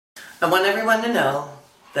I want everyone to know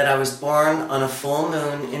that I was born on a full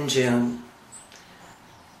moon in June.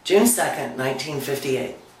 June 2nd,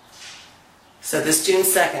 1958. So this June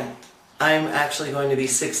 2nd, I'm actually going to be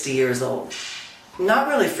 60 years old. I'm not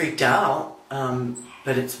really freaked out,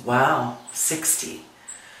 but it's, wow, 60.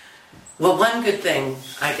 Well, one good thing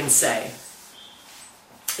I can say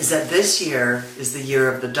is that this year is the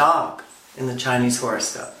year of the dog in the Chinese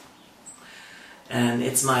horoscope. And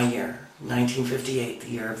it's my year, 1958, the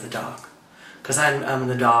year of the dog. Because I'm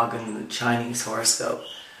the dog in the Chinese horoscope.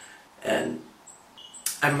 And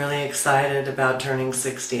I'm really excited about turning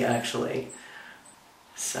 60, actually.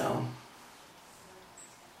 So,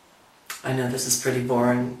 I know this is pretty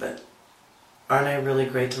boring, but aren't I really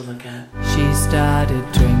great to look at? She started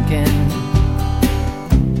drinking.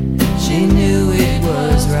 She knew it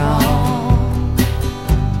was wrong.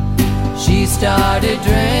 She started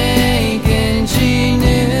drinking. She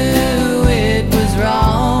knew it was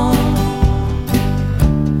wrong.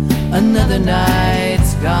 Another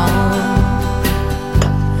night's gone.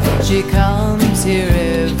 She comes here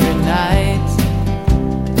every night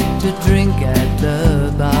to drink at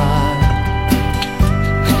the bar,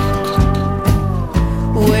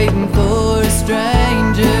 waiting for a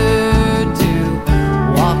stranger to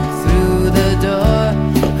walk through the door,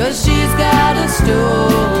 'cause she's got a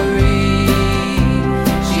story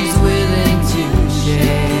she's willing to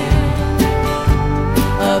share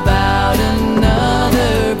about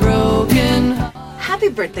another broken heart. Happy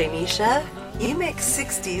birthday, Nisha. You make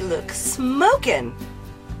 60 look smokin'.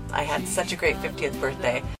 I had such a great 50th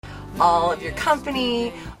birthday. All of your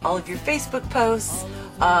company, all of your Facebook posts,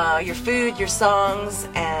 your food, your songs,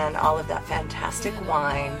 and all of that fantastic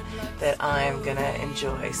wine that I'm gonna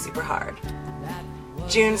enjoy super hard.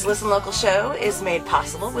 June's Listen Local show is made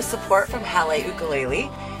possible with support from Halle Ukulele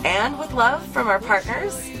and with love from our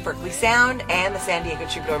partners, Berkeley Sound and the San Diego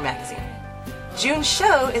Troubadour magazine. June's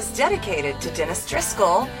show is dedicated to Dennis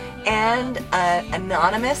Driscoll and an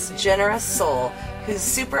anonymous, generous soul whose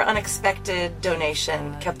super unexpected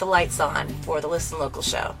donation kept the lights on for the Listen Local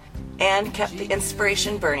show and kept the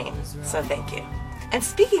inspiration burning, so thank you. And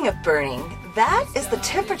speaking of burning, that is the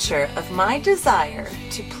temperature of my desire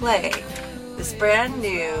to play this brand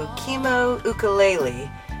new Kimo ukulele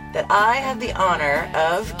that I have the honor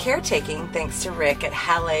of caretaking thanks to Rick at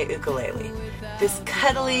Halle Ukulele. This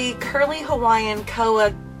cuddly, curly Hawaiian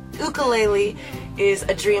koa ukulele is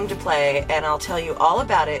a dream to play, and I'll tell you all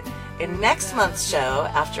about it in next month's show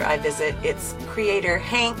after I visit its creator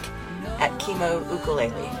Hank at Kimo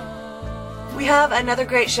Ukulele. We have another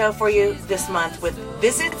great show for you this month with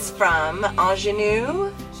visits from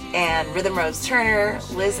Ingenue and Rhythm Rose Turner,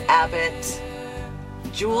 Liz Abbott.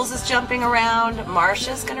 Jules is jumping around,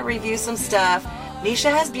 Marsha's going to review some stuff,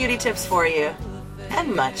 Nisha has beauty tips for you,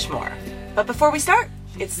 and much more. But before we start,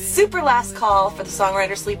 it's super last call for the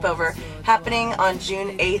Songwriter Sleepover happening on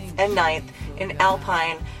June 8th and 9th in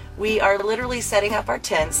Alpine. We are literally setting up our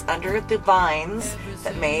tents under the vines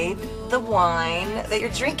that made the wine that you're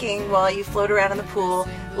drinking while you float around in the pool,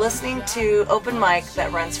 listening to open mic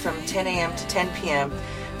that runs from 10 a.m. to 10 p.m.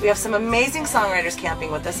 We have some amazing songwriters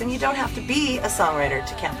camping with us, and you don't have to be a songwriter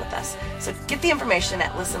to camp with us. So get the information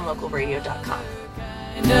at listenlocalradio.com.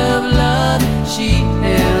 Of love she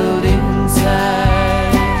held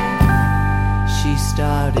inside. She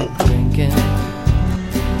started drinking.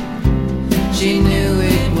 She knew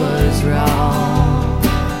it was wrong.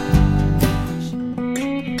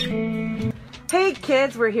 Hey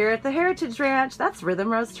kids, we're here at the Heritage Ranch. That's Rhythm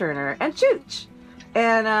Rose Turner and Chooch.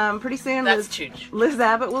 And pretty soon Liz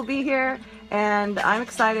Abbott will be here, and I'm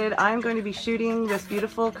excited. I'm going to be shooting this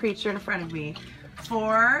beautiful creature in front of me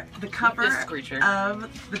for the cover of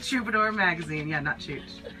the Troubadour magazine. Yeah, not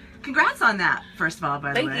Chooch. Congrats on that, first of all,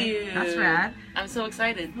 by the way. Thank you. That's rad. I'm so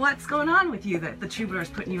excited. What's going on with you that the Troubadour's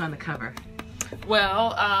putting you on the cover?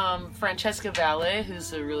 Well, Francesca Valle,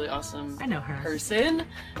 who's a really awesome person,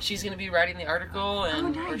 she's going to be writing the article,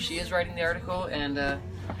 and or she is writing the article, and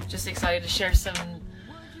just excited to share some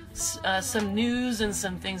news and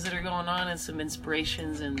some things that are going on and some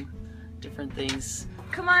inspirations and different things.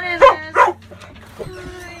 Come on in, Liz.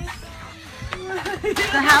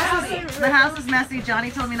 The house is messy.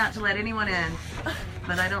 Johnny told me not to let anyone in,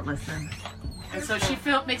 but I don't listen. And so she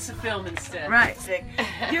makes a film instead. Right.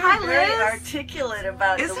 You're very articulate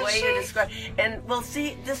about the way you describe. And well,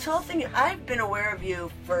 see, this whole thing, I've been aware of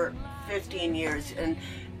you for 15 years, and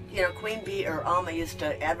you know, Queen Bee or Alma used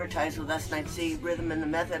to advertise with us, and I'd see Rhythm and the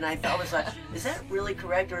Method, and I always thought, is that really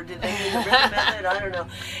correct, or did they mean the Rhythm Method? I don't know.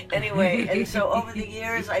 Anyway, and so over the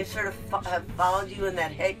years, I sort of have followed you in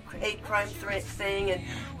that hate crime thing, and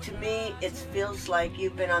to me, it feels like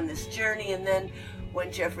you've been on this journey, and then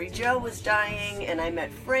when Jeffrey Joe was dying, and I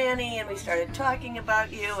met Franny, and we started talking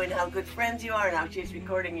about you and how good friends you are, and how she's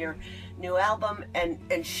recording your new album. And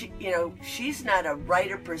she, you know, she's not a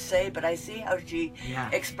writer per se, but I see how she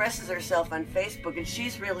expresses herself on Facebook, and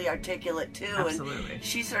she's really articulate too. Absolutely. And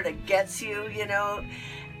she sort of gets you, you know.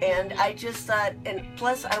 And I just thought, and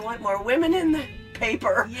plus I want more women in the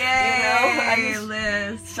paper. Yay,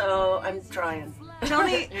 Liz. So I'm trying. Tell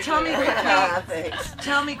me quickly. Thanks.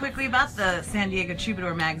 Tell me quickly about the San Diego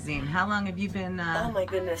Troubadour magazine. How long have you been? Oh my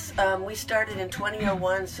goodness, we started in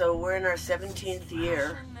 2001, so we're in our 17th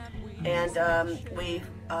year, and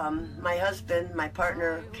my husband, my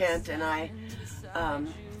partner Kent, and I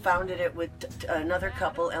founded it with another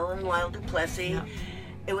couple, Ellen and Lyle Duplessis. Yeah.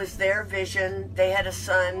 It was their vision. They had a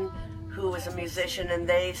son who was a musician, and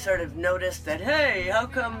they sort of noticed that, hey, how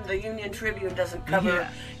come the Union Tribune doesn't cover,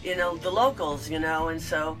 you know, the locals, you know? And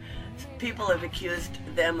so people have accused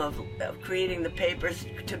them of creating the papers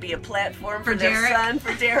to be a platform for their son,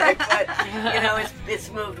 for Derek, but you know,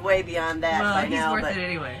 it's moved way beyond that by now. He's worth it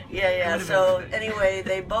anyway. Yeah. So anyway,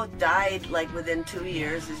 they both died like within 2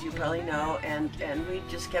 years, as you probably know, and we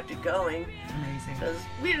just kept it going. Amazing. Because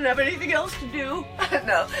we didn't have anything else to do.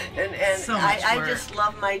 No, and so much I work. just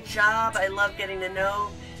love my job. I love getting to know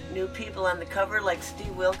new people on the cover, like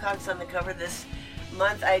Steve Wilcox on the cover this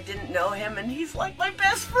month. I didn't know him, and he's like my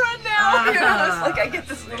best friend now. You know, it's like I get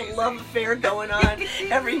this little love affair going on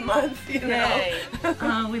every month. You know,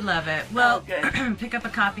 Oh, we love it. Well, good. pick up a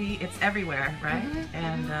copy. It's everywhere, right?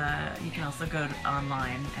 And you can also go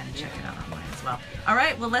online and check it out online as well. All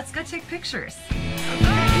right. Well, let's go take pictures.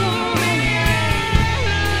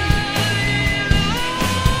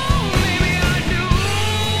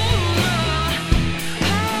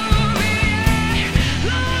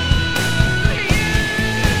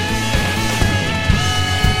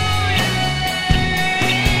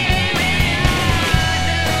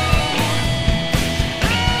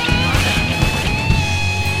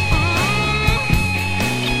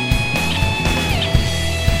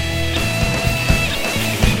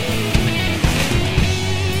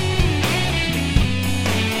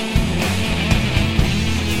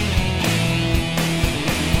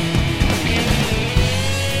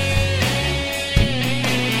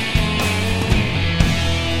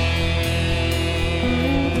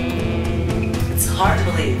 Hard to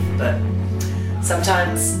believe, but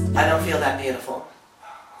sometimes I don't feel that beautiful.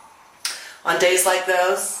 On days like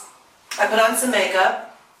those, I put on some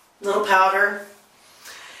makeup, a little powder,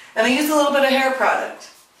 and I use a little bit of hair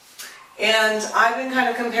product. And I've been kind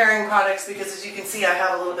of comparing products because, as you can see, I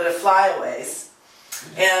have a little bit of flyaways.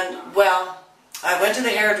 And, well, I went to the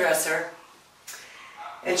hairdresser,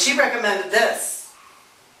 and she recommended this.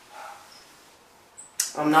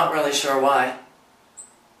 I'm not really sure why.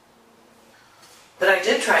 But I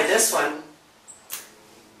did try this one.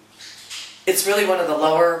 It's really one of the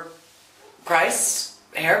lower priced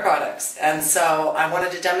hair products. And so I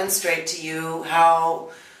wanted to demonstrate to you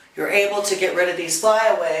how you're able to get rid of these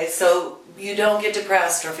flyaways so you don't get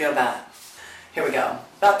depressed or feel bad. Here we go.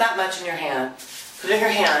 About that much in your hand. Put it in your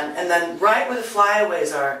hand, and then right where the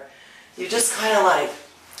flyaways are, you just kind of like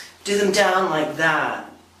do them down like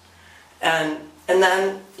that. And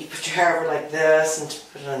then you put your hair over like this and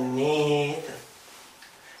put it underneath.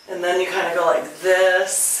 And then you kind of go like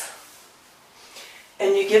this,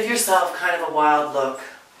 and you give yourself kind of a wild look.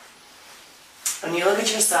 And you look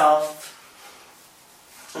at yourself,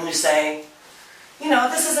 and you say, you know,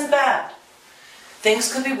 this isn't bad.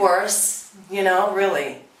 Things could be worse, you know,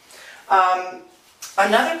 really.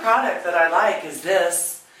 Another product that I like is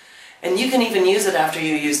this, and you can even use it after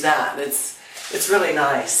you use that. It's really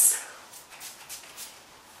nice.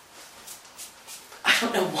 I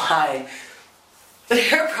don't know why. But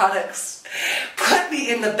hair products put me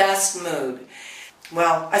in the best mood.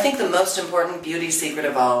 Well, I think the most important beauty secret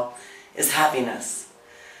of all is happiness.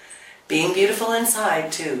 Being beautiful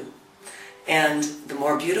inside, too. And the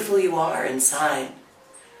more beautiful you are inside,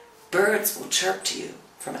 birds will chirp to you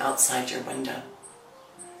from outside your window.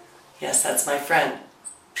 Yes, that's my friend.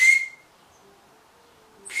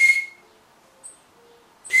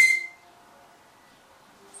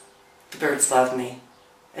 The birds love me.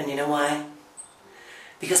 And you know why?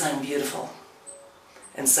 Because I'm beautiful,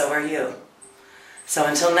 and so are you. So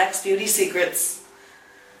until next Beauty Secrets,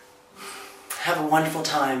 have a wonderful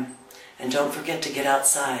time, and don't forget to get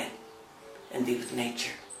outside and be with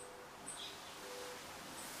nature.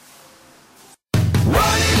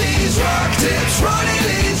 Ronnie Lee's Rock Tips, Ronnie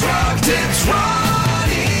Lee's Rock Tips,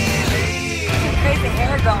 Ronnie Lee. Crazy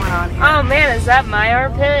hair going on here. Oh man, is that my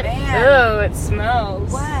armpit? Man. Oh, it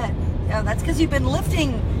smells. What? Oh, that's because you've been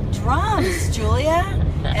lifting drums, Julia,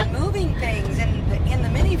 and moving things, and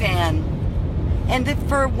And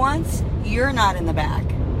for once, you're not in the back.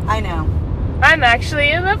 I know. I'm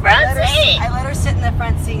actually in the front seat. I let her sit in the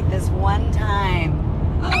front seat this one time.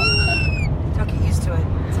 Don't get used to it.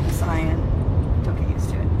 It's a cyan. Don't get used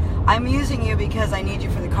to it. I'm using you because I need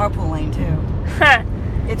you for the carpool lane too.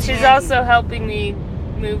 She's handy. also helping me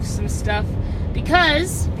move some stuff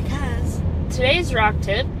because today's rock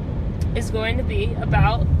tip is going to be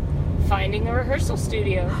about finding a rehearsal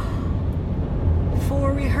studio.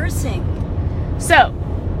 For rehearsing. So,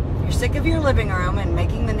 you're sick of your living room and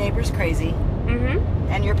making the neighbors crazy. Mm-hmm.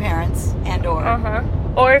 And your parents and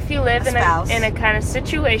or if you live in a kind of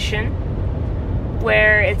situation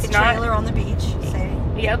where it's a not trailer on the beach, say.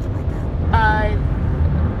 Yep.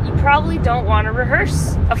 You probably don't want to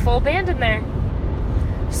rehearse a full band in there.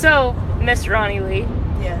 So, Miss Ronnie Lee.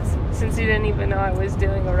 Yes. Since you didn't even know I was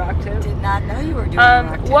doing a rock tip. Did not know you were doing a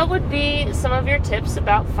rock tip. What would be some of your tips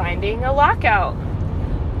about finding a lockout?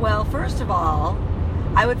 Well, first of all,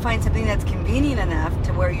 I would find something that's convenient enough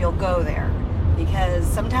to where you'll go there. Because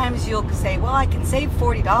sometimes you'll say, well, I can save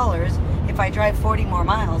 $40 if I drive 40 more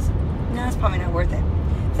miles. No, it's probably not worth it.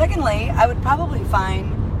 Secondly, I would probably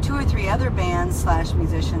find 2 or 3 other bands /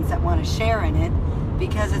 musicians that want to share in it,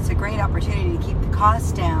 because it's a great opportunity to keep the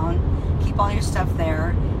costs down, keep all your stuff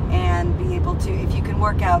there, and be able to, if you can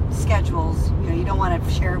work out schedules, you don't want to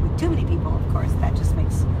share it with too many people, of course. That just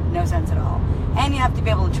makes no sense at all. And you have to be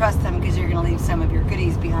able to trust them, because you're going to leave some of your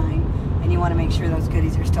goodies behind, and you want to make sure those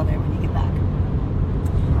goodies are still there when you get back.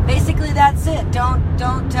 Basically, that's it.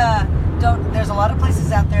 There's a lot of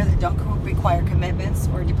places out there that don't require commitments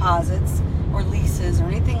or deposits or leases or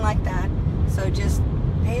anything like that. So just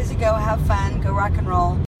pay as you go, have fun, go rock and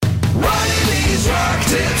roll. Ronnie Lee's Rock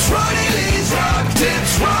Tips, Ronnie Lee's Rock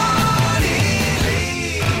Tips, Ronnie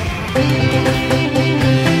Lee.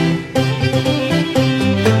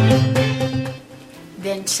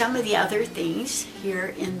 Then some of the other things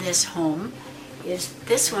here in this home is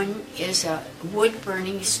this one is a wood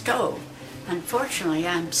burning stove. Unfortunately,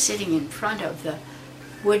 I'm sitting in front of the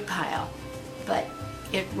wood pile, but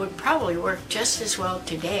it would probably work just as well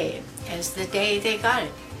today as the day they got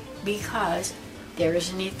it, because there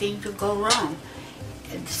isn't anything to go wrong,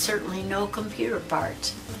 and certainly no computer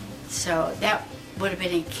parts. So that would have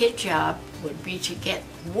been a kid job, would be to get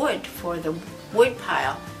wood for the wood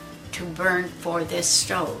pile to burn for this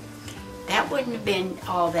stove. That wouldn't have been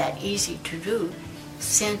all that easy to do,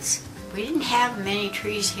 since we didn't have many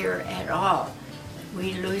trees here at all.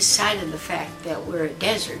 We lose sight of the fact that we're a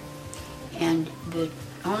desert, and the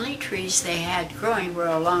only trees they had growing were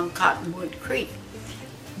along Cottonwood Creek.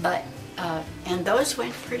 But and those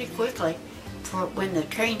went pretty quickly for when the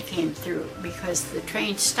train came through, because the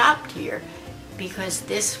train stopped here because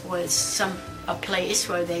this was a place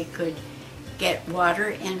where they could get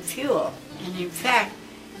water and fuel. And in fact,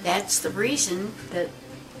 that's the reason that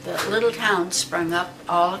the little towns sprung up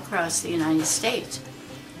all across the United States,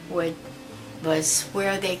 was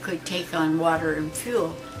where they could take on water and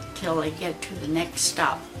fuel till they get to the next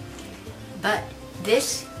stop. But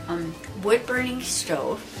this wood-burning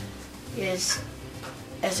stove is,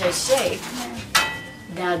 as I say,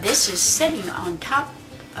 now this is sitting on top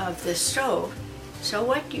of the stove, so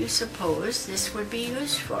what do you suppose this would be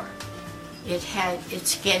used for?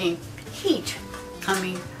 It's getting heat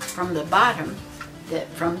coming from the bottom,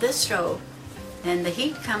 from the stove, then the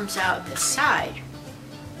heat comes out the side.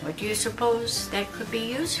 What do you suppose that could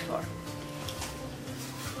be used for?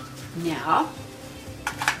 Now,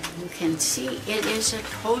 you can see it is a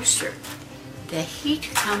toaster. The heat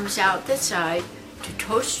comes out the side to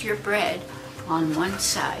toast your bread on one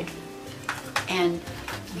side, and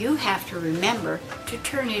you have to remember to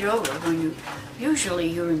turn it over usually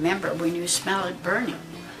you remember when you smell it burning,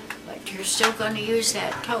 but you're still going to use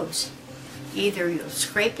that toast. Either you'll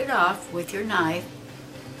scrape it off with your knife,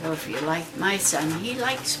 or if you like my son, he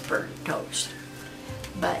likes burnt toast.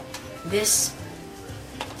 But this,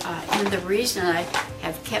 and the reason I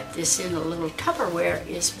have kept this in a little Tupperware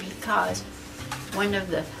is because one of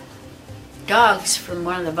the dogs from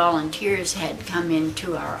one of the volunteers had come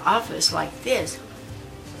into our office like this,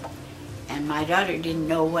 and my daughter didn't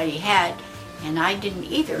know what he had, and I didn't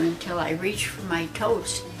either until I reached for my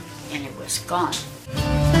toast, and it was gone.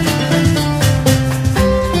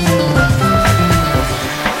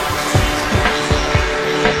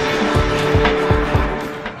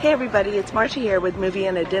 Hey everybody, it's Marcia here with Movie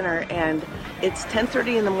and a Dinner, and it's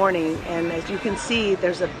 10:30 in the morning, and as you can see,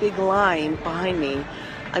 there's a big line behind me.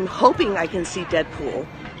 I'm hoping I can see Deadpool.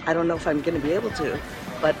 I don't know if I'm going to be able to,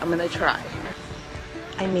 but I'm going to try.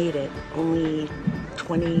 I made it. Only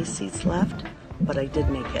 20 seats left, but I did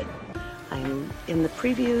make it. I'm in the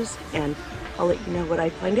previews, and I'll let you know what I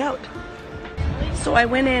find out. So I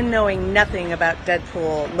went in knowing nothing about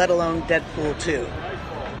Deadpool, let alone Deadpool 2.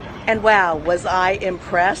 And wow, was I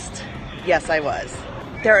impressed? Yes, I was.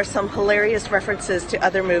 There are some hilarious references to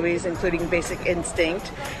other movies, including Basic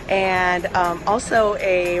Instinct, and also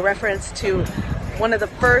a reference to one of the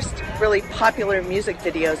first really popular music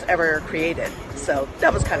videos ever created. So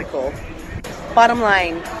that was kind of cool. Bottom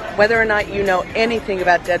line, whether or not you know anything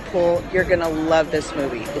about Deadpool, you're gonna love this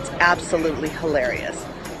movie. It's absolutely hilarious.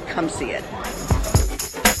 Come see it.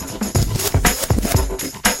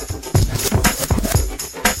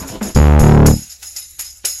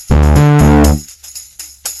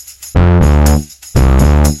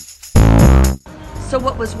 So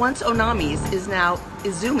what was once Onami's is now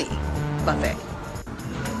Izumi Buffet.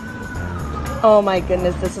 Oh my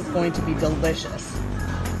goodness, this is going to be delicious.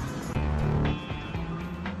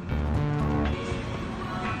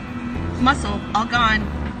 Mussel, all gone.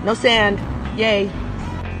 No sand. Yay.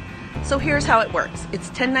 So here's how it works. It's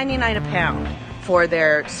 $10.99 a pound for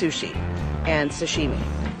their sushi and sashimi.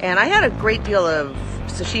 And I had a great deal of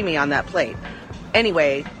sashimi on that plate.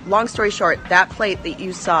 Anyway, long story short, that plate that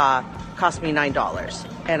you saw cost me $9.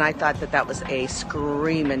 And I thought that that was a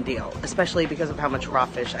screaming deal, especially because of how much raw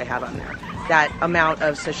fish I had on there. That amount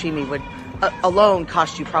of sashimi would alone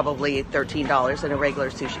cost you probably $13 in a regular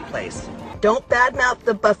sushi place. Don't badmouth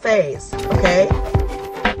the buffets, okay?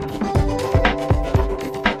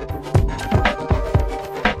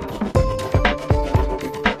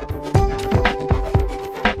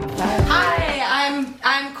 Hi,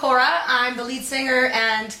 I'm Cora. I'm the lead singer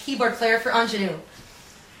and keyboard player for Ingenue.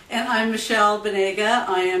 And I'm Michelle Benega.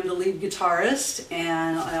 I am the lead guitarist,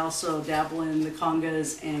 and I also dabble in the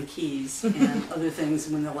congas and keys and other things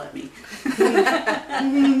when they'll let me.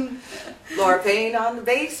 Laura Payne on the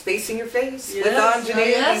bass, Facing Your Face, Yes. with Ingenue,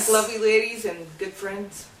 Yes. these lovely ladies and good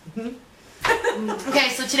friends. Okay,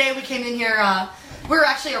 so today we came in here, we're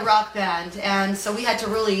actually a rock band, and so we had to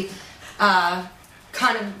really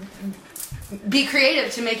kind of be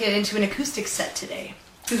creative to make it into an acoustic set today.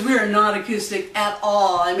 Because we are not acoustic at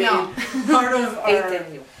all. I mean, No. part of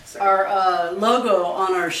our logo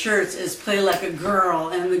on our shirts is Play Like a Girl,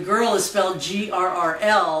 and the girl is spelled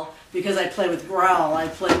G-R-R-L because I play with growl, I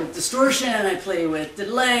play with distortion, I play with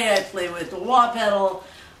delay, I play with the wah pedal.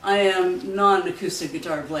 I am not an acoustic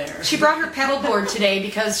guitar player. She brought her pedal board today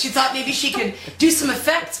because she thought maybe she could do some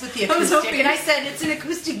effects with the I was acoustic, hoping- and I said it's an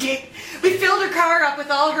acoustic gig. We filled her car up with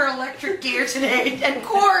all her electric gear today and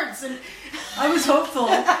chords and. I was hopeful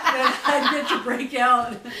that I'd get to break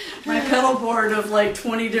out my pedal board of like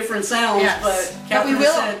 20 different sounds, Yes. but But Catherine we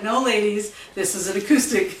will. said, no ladies, this is an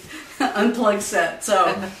acoustic unplugged set.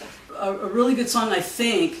 So a really good song, I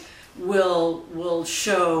think, will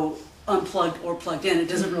show unplugged or plugged in. It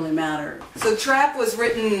doesn't really matter. So Trap was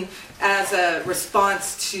written as a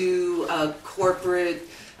response to a corporate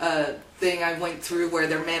thing I went through where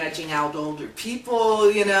they're managing out older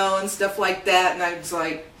people, you know, and stuff like that. And I was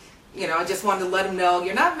like, you know, I just wanted to let them know,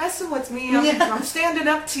 you're not messing with me. I'm standing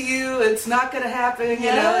up to you. It's not going to happen,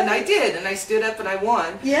 you know. And I did. And I stood up and I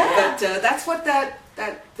won. Yeah. But that's what that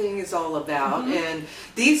thing is all about. And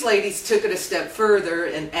these ladies took it a step further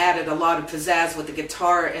and added a lot of pizzazz with the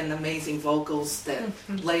guitar and the amazing vocals that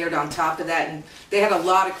layered on top of that. And they had a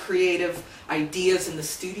lot of creative ideas in the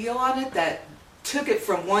studio on it that took it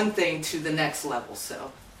from one thing to the next level.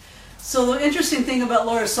 So the interesting thing about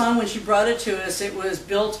Laura's song, when she brought it to us, it was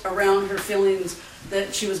built around her feelings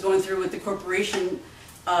that she was going through with the corporation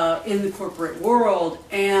in the corporate world.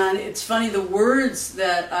 And it's funny, the words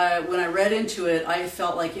that when I read into it, I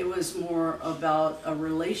felt like it was more about a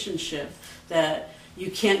relationship that you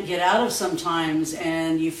can't get out of sometimes,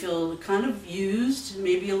 and you feel kind of used,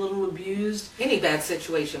 maybe a little abused. Any bad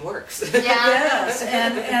situation works. Yeah. Yes,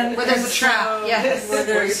 and Where there's a trap, yes. Where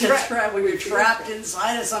there's a trap, where you're trapped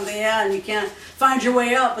inside of something, yeah, and you can't find your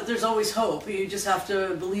way out, but there's always hope. You just have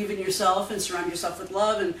to believe in yourself and surround yourself with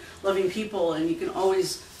love and loving people, and you can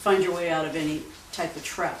always find your way out of any type of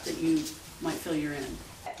trap that you might feel you're in.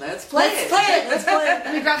 Let's play Let's it. play it. Let's play it.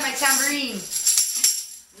 Let me grab my tambourine.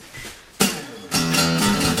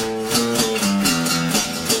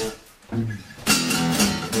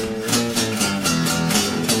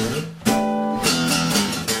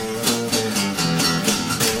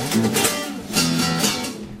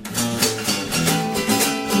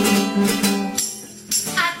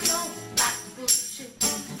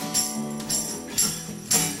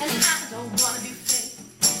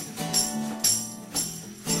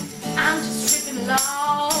 I'm just tripping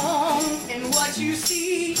along in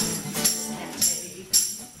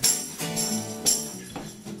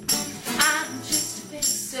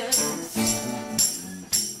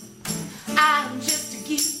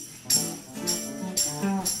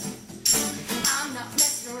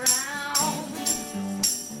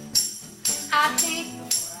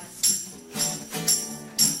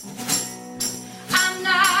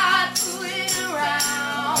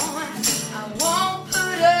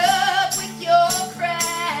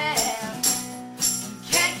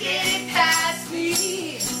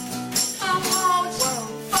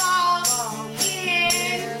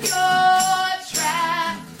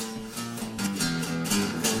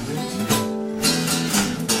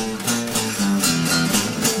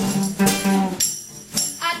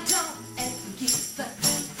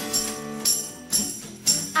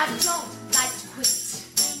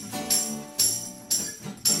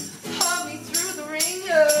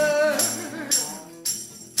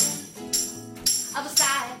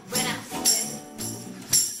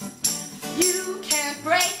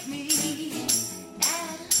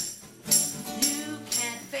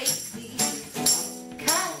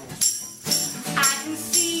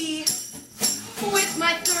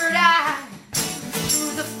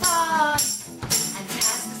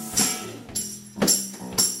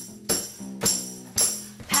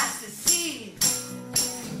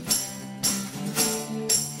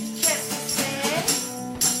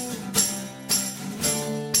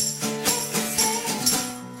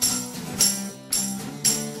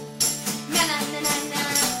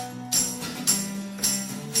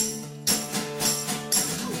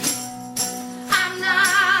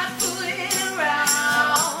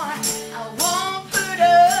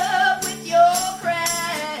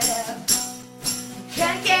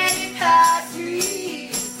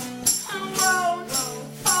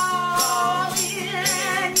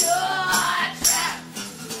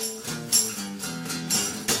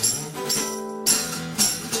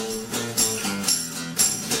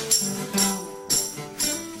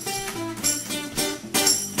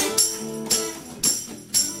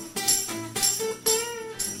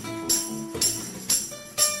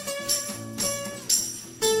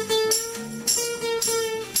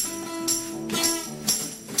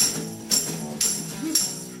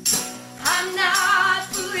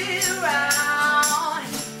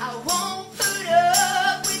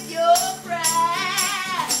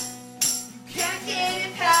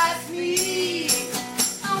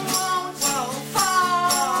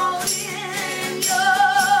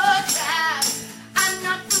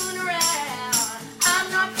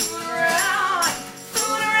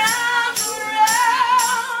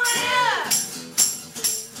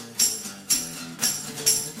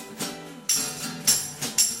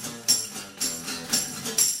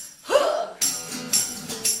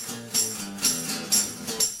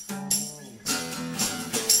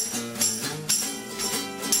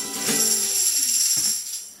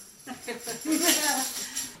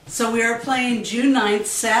So we are playing June 9th,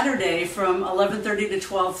 Saturday, from 11:30 to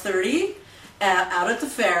 12:30 out at the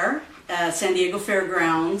fair at San Diego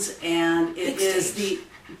Fairgrounds, and it is the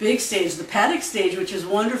big stage, the paddock stage, which is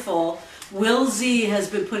wonderful. Will Z has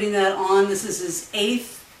been putting that on. This is his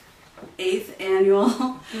eighth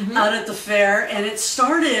annual out at the fair, and it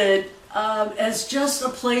started as just a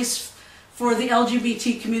place for the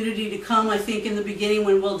LGBT community to come. I think in the beginning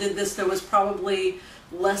when Will did this, there was probably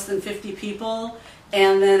less than 50 people,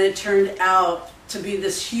 and then it turned out to be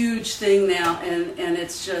this huge thing now, and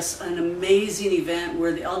it's just an amazing event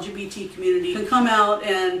where the LGBT community can come out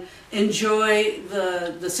and enjoy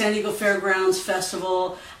the San Diego Fairgrounds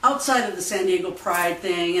Festival outside of the San Diego Pride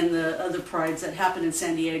thing and the other prides that happen in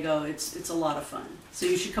San Diego. It's a lot of fun. So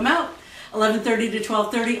you should come out. 11:30 to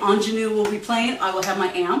 12:30, Ingenue will be playing. I will have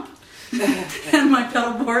my amp and my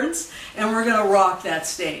pedal boards, and we're going to rock that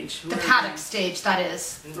stage. The paddock stage, that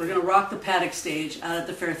is. We're going to rock the paddock stage out at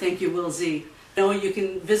the fair. Thank you, Will Z. You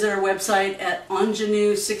can visit our website at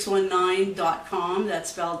ingenue619.com. That's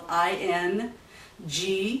spelled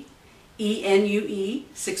INGENUE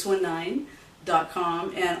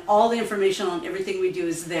 619.com, and all the information on everything we do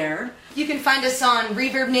is there. You can find us on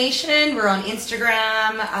Reverb Nation. We're on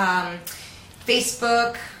Instagram,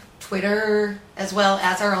 Facebook, Twitter, as well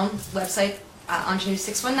as our own website,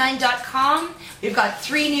 ingenue619.com. We've got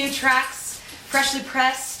 3 new tracks, freshly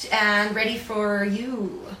pressed and ready for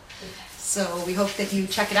you. So we hope that you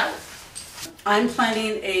check it out. I'm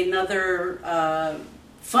planning another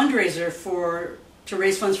fundraiser to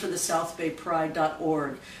raise funds for the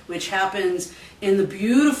SouthBayPride.org, which happens in the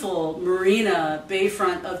beautiful marina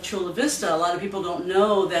bayfront of Chula Vista. A lot of people don't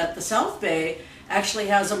know that the South Bay actually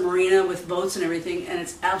has a marina with boats and everything, and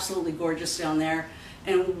it's absolutely gorgeous down there.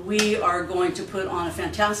 And we are going to put on a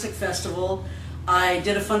fantastic festival. I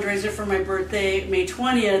did a fundraiser for my birthday, May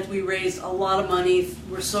 20th. We raised a lot of money.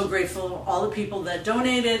 We're so grateful, all the people that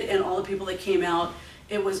donated and all the people that came out.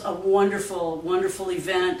 It was a wonderful, wonderful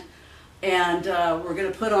event. And we're going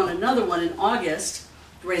to put on another one in August,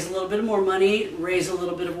 raise a little bit more money, raise a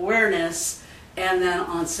little bit of awareness. And then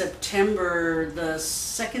on September, the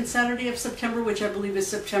second Saturday of September, which I believe is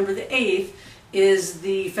September the 8th, is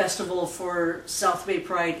the festival for South Bay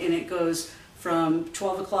Pride, and it goes from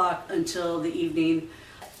 12 o'clock until the evening.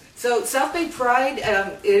 So South Bay Pride,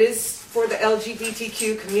 it is for the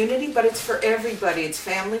LGBTQ community, but it's for everybody. It's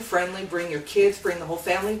family friendly. Bring your kids, bring the whole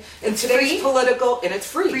family. And today's political, and it's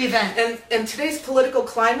free. Free event. And today's political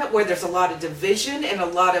climate, where there's a lot of division and a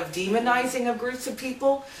lot of demonizing of groups of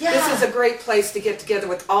people, this is a great place to get together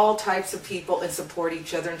with all types of people and support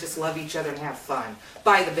each other and just love each other and have fun.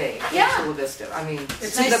 By the Bay, in Chula Vista. I mean,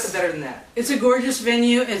 it's nothing better than that. It's a gorgeous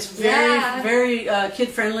venue. It's very kid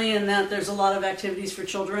friendly in that there's a lot of activities for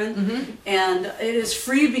children, and it is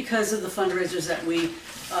free because of the fundraisers that we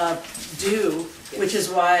do, which is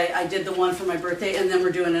why I did the one for my birthday, and then we're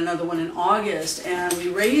doing another one in August, and we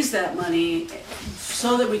raise that money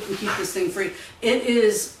so that we can keep this thing free. It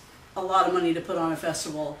is a lot of money to put on a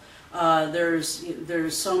festival.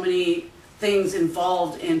 There's so many things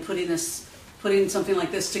involved in putting something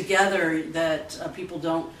like this together that people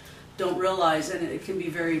don't realize, and it can be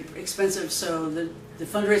very expensive. So the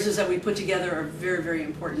fundraisers that we put together are very, very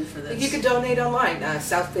important for this. You can donate online,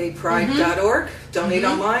 southbaypride.org. Donate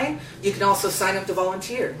online. You can also sign up to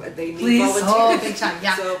volunteer. They need volunteers. Oh, big time,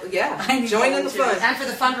 yeah. So, join in the fun. And for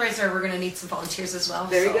the fundraiser, we're going to need some volunteers as well.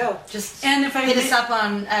 There you go. Just and if hit us up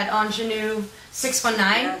at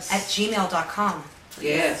ingenue619@gmail.com.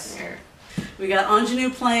 Yes. We got Ingenue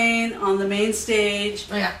playing on the main stage.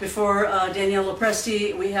 Before Danielle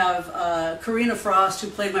Lopresti, we have Karina Frost, who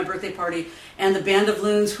played my birthday party, and the Band of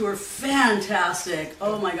Loons, who are fantastic.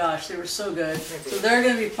 Oh my gosh, they were so good. So they're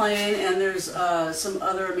going to be playing, and there's some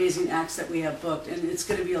other amazing acts that we have booked, and it's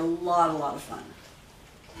going to be a lot of fun.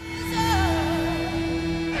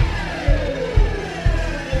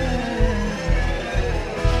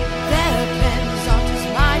 Their pens are just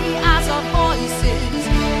mighty as our voices.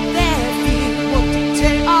 Their feet will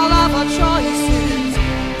dictate all of our choices.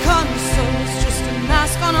 Consoles just a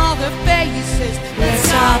mask on all their faces. Let's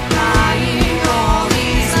stop lying all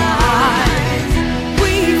these lies.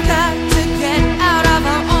 We've got to get out of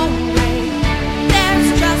our own way. There's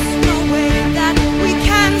just no way that we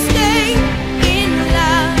can stay in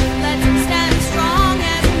love. Let's stand strong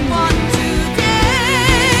as one today.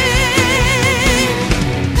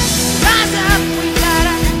 Rise up, we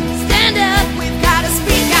gotta stand up, we've gotta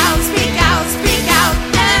speak out, speak out, speak out,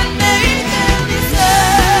 and make them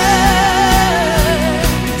deserve.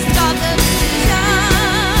 Start the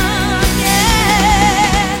vision.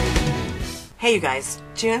 Hey you guys,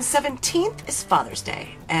 June 17th is Father's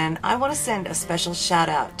Day, and I want to send a special shout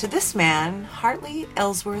out to this man, Hartley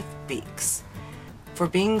Ellsworth Beeks, for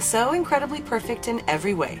being so incredibly perfect in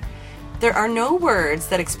every way. There are no words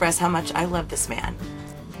that express how much I love this man.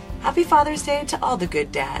 Happy Father's Day to all the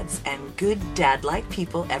good dads and good dad-like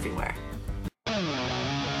people everywhere.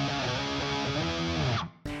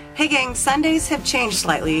 Hey gang, Sundays have changed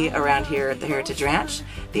slightly around here at the Heritage Ranch.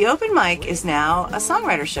 The open mic is now a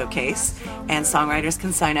songwriter showcase, and songwriters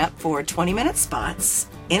can sign up for 20-minute spots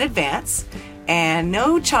in advance, and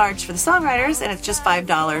no charge for the songwriters, and it's just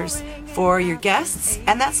 $5 for your guests,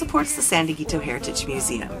 and that supports the San Dieguito Heritage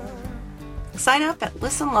Museum. Sign up at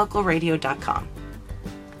listenlocalradio.com.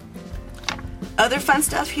 Other fun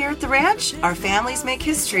stuff here at the ranch, our Families Make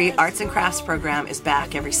History Arts and Crafts program is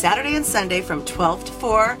back every Saturday and Sunday from 12 to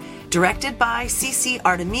 4, directed by Cece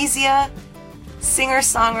Artemisia,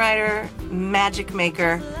 singer-songwriter, magic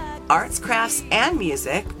maker, arts, crafts, and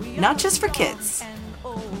music, not just for kids.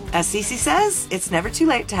 As Cece says, it's never too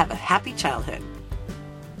late to have a happy childhood.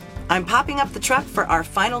 I'm popping up the truck for our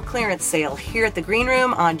final clearance sale here at the Green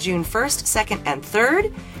Room on June 1st, 2nd, and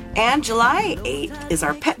 3rd, and July 8th is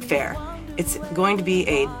our pet fair. It's going to be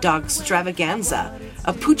a dog extravaganza,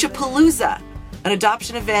 a poochapalooza, an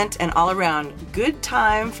adoption event, and all-around good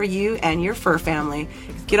time for you and your fur family.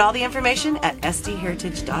 Get all the information at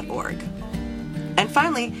sdheritage.org. And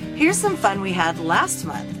finally, here's some fun we had last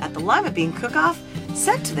month at the Lima Bean Cook-Off,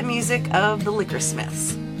 set to the music of the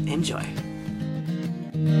Liquorsmiths. Enjoy.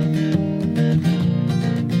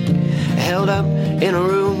 Held up in a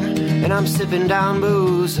room, and I'm sipping down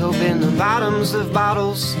booze, hoping the bottoms of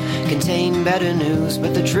bottles contain better news.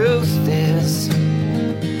 But the truth is,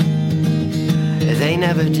 they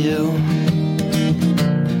never do.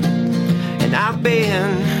 And I've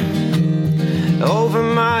been over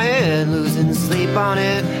my head, losing sleep on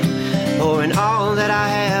it, pouring all that I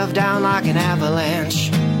have down like an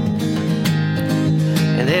avalanche.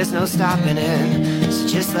 And there's no stopping it, so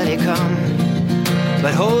just let it come.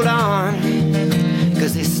 But hold on,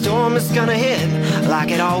 cause this storm is gonna hit like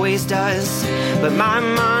it always does. But my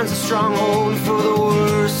mind's a stronghold for the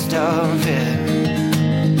worst of it.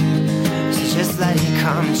 So just let it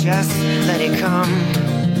come, just let it come.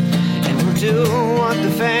 And we'll do what the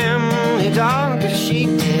family dog she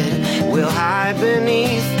did. We'll hide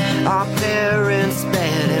beneath our parents'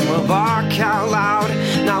 bed, and we'll bark out loud,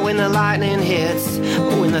 not when the lightning hits,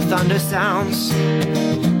 but when the thunder sounds.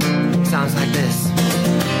 Sounds like this.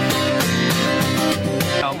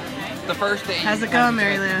 The first day. How's it going,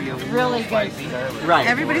 Mary Lou? Really good. Right.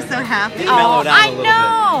 Everybody's so happy. Oh, I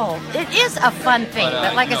know. It is a fun thing,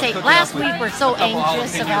 but like I say, last week we're so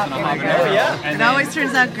anxious about the It always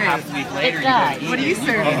turns out great. It does. What are you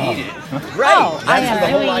serving? Oh, I am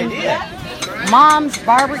doing Mom's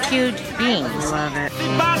barbecued beans. Love it.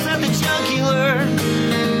 Boss at the jugular,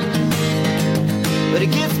 but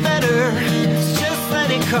it gets better. Just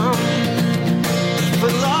let it come. For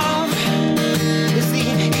love is the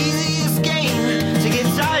easiest game to get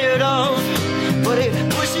tired of, but it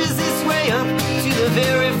pushes its way up to the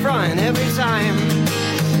very front every time.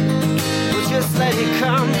 Well, just let it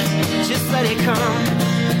come, just let it come.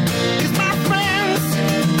 'Cause my friends,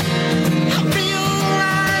 I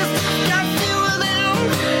realize I've got few of them,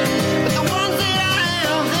 but the ones that I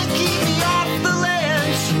have that keep me off the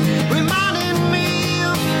ledge, reminding me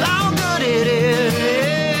of how good it is.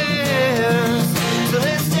 So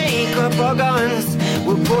let's take up our guns,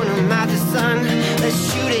 we'll point them at the sun, let's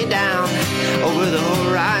shoot it down over the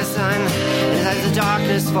horizon. And as the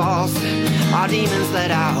darkness falls, our demons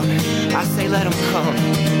let out, I say let them come.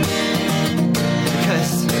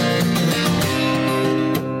 Because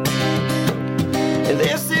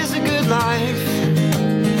this is a good life.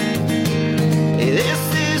 This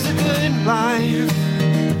is a good life.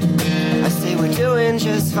 I say we're doing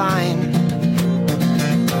just fine.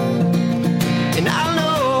 And I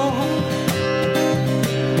know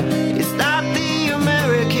it's not the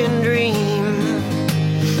American dream,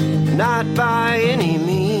 not by any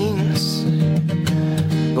means,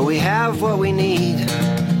 but we have what we need.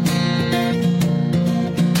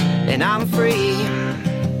 And I'm free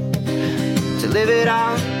to live it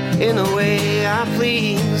out in the way I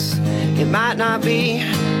please. It might not be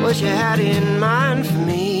what you had in mind for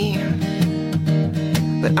me,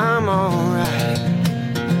 but I'm alright.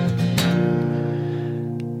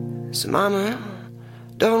 So mama,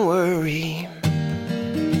 don't worry.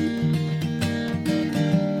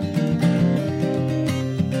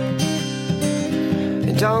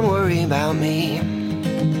 And don't worry about me.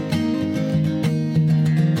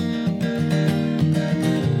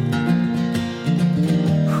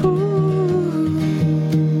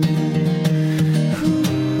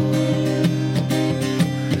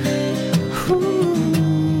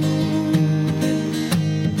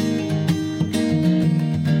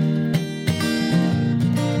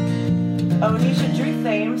 Anisha, Drew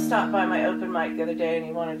Thame stopped by my open mic the other day and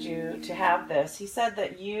he wanted you to have this. He said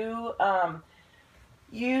that you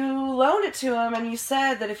loaned it to him and you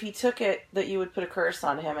said that if he took it that you would put a curse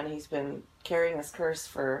on him, and he's been carrying this curse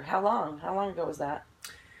for how long? How long ago was that?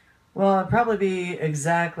 Well, it'd probably be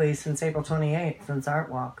exactly since April 28th, since Art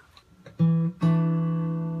Walk.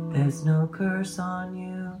 There's no curse on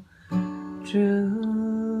you, Drew.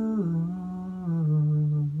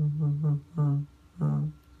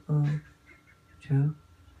 Drew.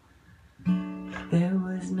 There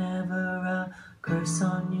was never a curse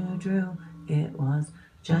on you, Drew. It was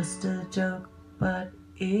just a joke, but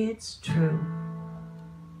it's true.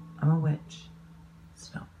 I'm a witch,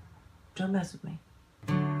 so don't mess with me.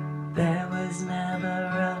 There was never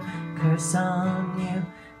a curse on you.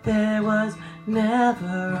 There was never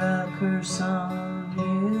a curse on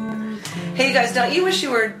you. Hey, you guys, don't you wish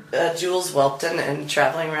you were Jules Welton and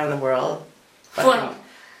traveling around the world? Well,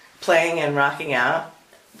 playing and rocking out?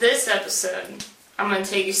 this episode, I'm going to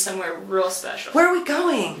take you somewhere real special. Where are we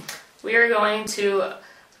going? We are going to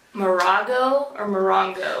Morongo or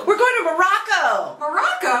Morongo. We're going to Morocco!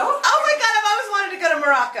 Morocco? Oh my god, I've always wanted to go to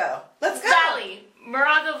Morocco. Let's go! Valley.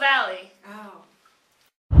 Morongo Valley. Oh.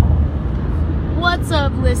 What's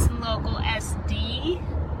up, Listen Local SD?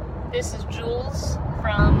 This is Jules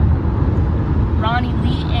from Ronnie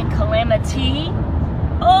Lee and Calamity.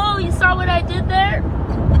 Oh, you saw what I did there?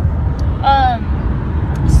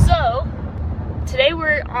 So, today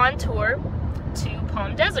we're on tour to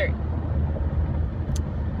Palm Desert.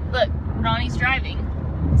 Look, Ronnie's driving,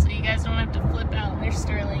 so you guys don't have to flip out. There's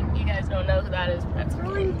Sterling. You guys don't know who that is, but that's okay.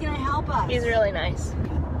 Sterling's gonna help us. He's really nice.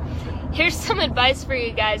 Here's some advice for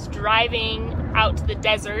you guys driving out to the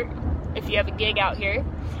desert if you have a gig out here.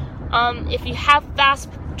 If you have fast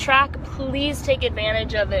track, please take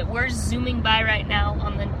advantage of it. We're zooming by right now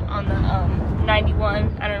on the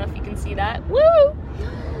 91. I don't know if you can see that. Woo!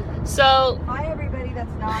 So, hi everybody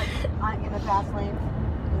that's not in the fast lane,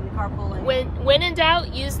 in the carpool lane. When in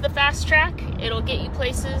doubt, use the fast track. It'll get you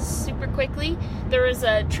places super quickly. There was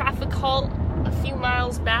a traffic halt a few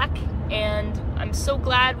miles back, and I'm so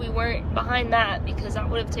glad we weren't behind that because that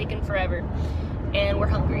would have taken forever. And we're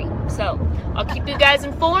hungry. So, I'll keep you guys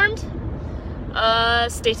informed.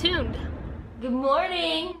 Stay tuned. Good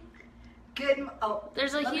morning.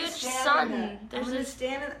 There's a huge sun. Oh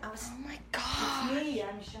my god. It's me,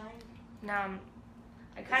 I'm shining. Now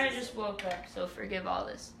I kind of just woke up, so forgive all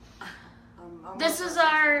this. This is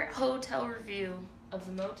our hotel review of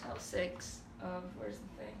the Motel 6 of, where's the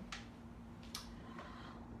thing?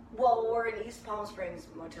 Well, we're in East Palm Springs,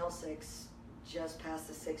 Motel 6, just past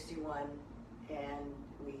the 61, and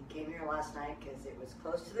we came here last night because it was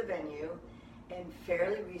close to the venue and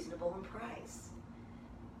fairly reasonable in price.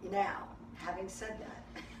 Now, having said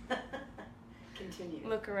that, continue.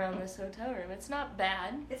 Look around this hotel room. It's not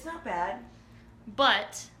bad. It's not bad.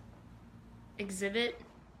 But, exhibit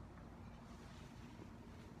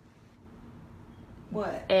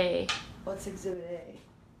What? A. What's exhibit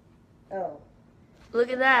A? Oh. Look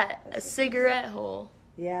at that. A cigarette hole.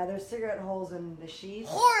 Yeah, there's cigarette holes in the sheets.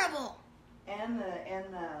 Horrible! And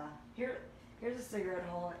here's a cigarette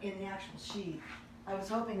hole in the actual sheet. I was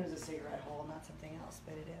hoping it was a cigarette hole, not something else,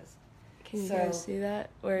 but it is. Can you guys see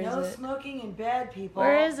that? Where is it? No smoking in bed, people.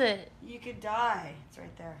 Where is it? You could die. It's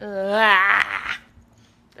right there.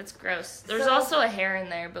 That's gross. There's also a hair in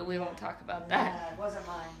there, but we won't talk about that. Yeah, it wasn't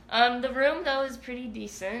mine. The room though is pretty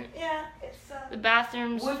decent. Yeah, it's the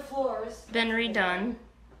bathroom's wood floors. Been redone.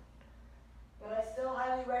 But I still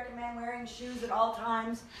highly recommend wearing shoes at all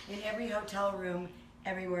times in every hotel room,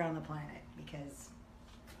 everywhere on the planet, because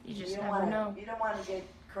you just don't never wanna, know. You don't want to get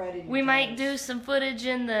credit. We might do some footage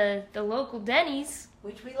in the local Denny's,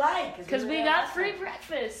 which we like, because we got free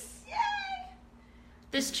breakfast. Yay!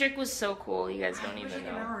 This chick was so cool. You guys don't even know.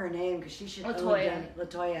 I remember her name because she should. Latoya.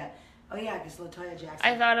 Latoya. Oh yeah, because Latoya Jackson.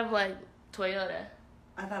 I thought of like Toyota.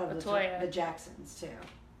 I thought of Latoya. The Jacksons too.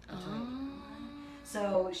 Oh.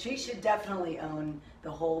 So she should definitely own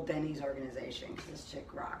the whole Denny's organization because this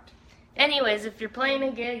chick rocked. Anyways, if you're playing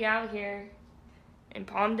a gig out here in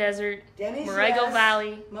Palm Desert, Denny's, Morongo yes.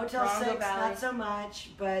 Valley, Motel Morongo 6, Valley. not so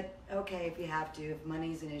much, but okay if you have to, if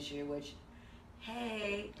money's an issue, which,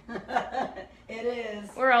 hey, it is.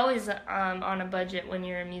 We're always on a budget when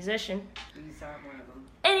you're a musician. These aren't one of them.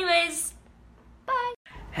 Anyways, bye.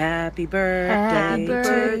 Happy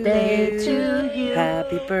birthday, to you.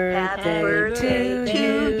 Happy birthday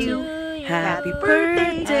to you. Happy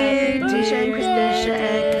birthday, dear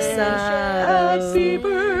Christina Casado.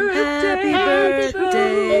 Happy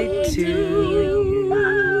birthday to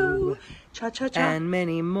you. Cha-cha-cha. And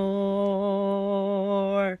many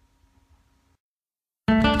more.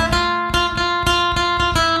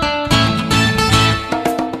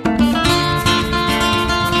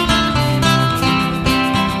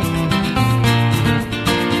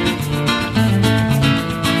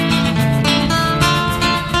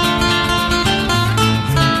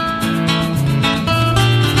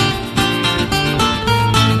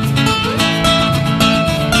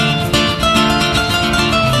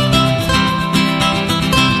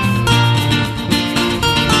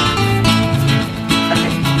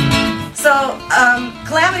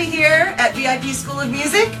 VIP School of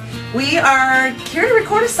Music. We are here to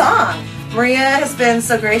record a song. Maria has been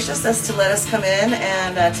so gracious as to let us come in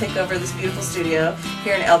and take over this beautiful studio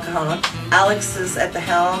here in El Cajon. Alex is at the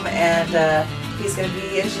helm, and he's going to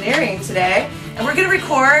be engineering today. And we're going to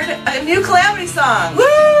record a new Calamity song.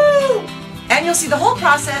 Woo! And you'll see the whole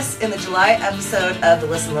process in the July episode of the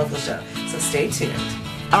Listen Local show. So stay tuned.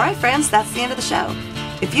 All right, friends, that's the end of the show.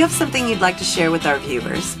 If you have something you'd like to share with our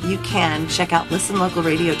viewers, you can check out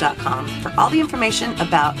listenlocalradio.com for all the information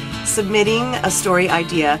about submitting a story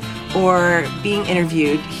idea or being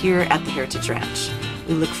interviewed here at the Heritage Ranch.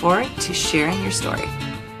 We look forward to sharing your story.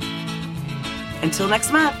 Until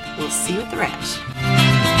next month, we'll see you at the ranch.